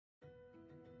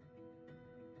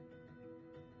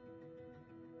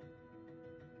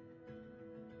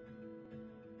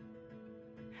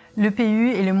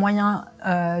L'EPU est le moyen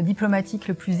diplomatique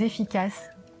le plus efficace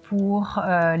pour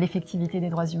l'effectivité des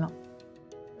droits humains.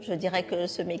 Je dirais que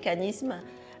ce mécanisme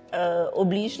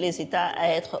oblige les États à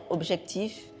être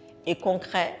objectifs et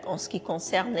concrets en ce qui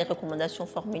concerne les recommandations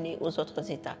formulées aux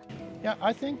autres États. Yeah,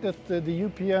 I think that the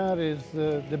UPR is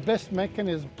the best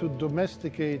mechanism to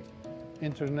domesticate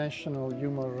international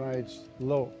human rights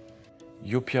law.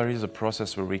 UPR is a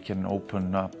process where we can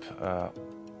open up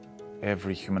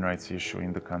every human rights issue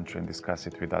in the country and discuss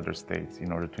it with other states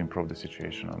in order to improve the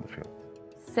situation on the field.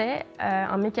 C'est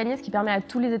un mécanisme qui permet à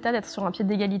tous les États d'être sur un pied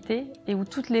d'égalité et où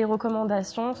toutes les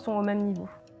recommandations sont au même niveau.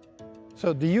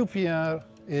 So the UPR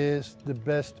is the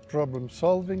best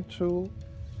problem-solving tool,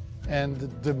 and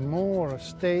the more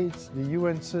states, the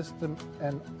UN system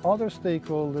and other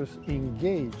stakeholders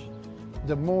engage,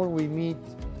 the more we meet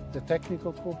the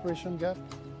technical cooperation gap,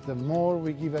 the more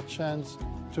we give a chance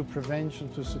to prevention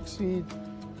to succeed,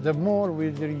 the more we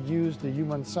reduce the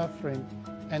human suffering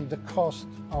and the cost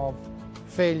of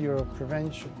failure of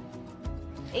prevention.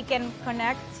 It can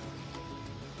connect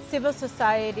civil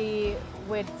society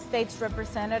with states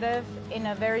representatives in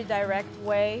a very direct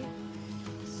way.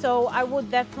 So I would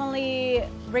definitely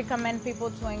recommend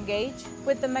people to engage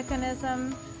with the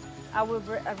mechanism. I would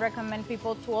recommend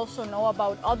people to also know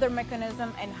about other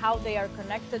mechanisms and how they are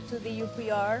connected to the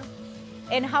UPR,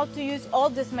 and how to use all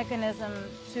this mechanism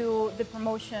to the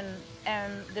promotion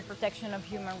and the protection of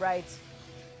human rights.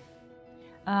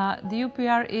 The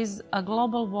UPR is a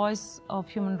global voice of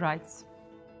human rights.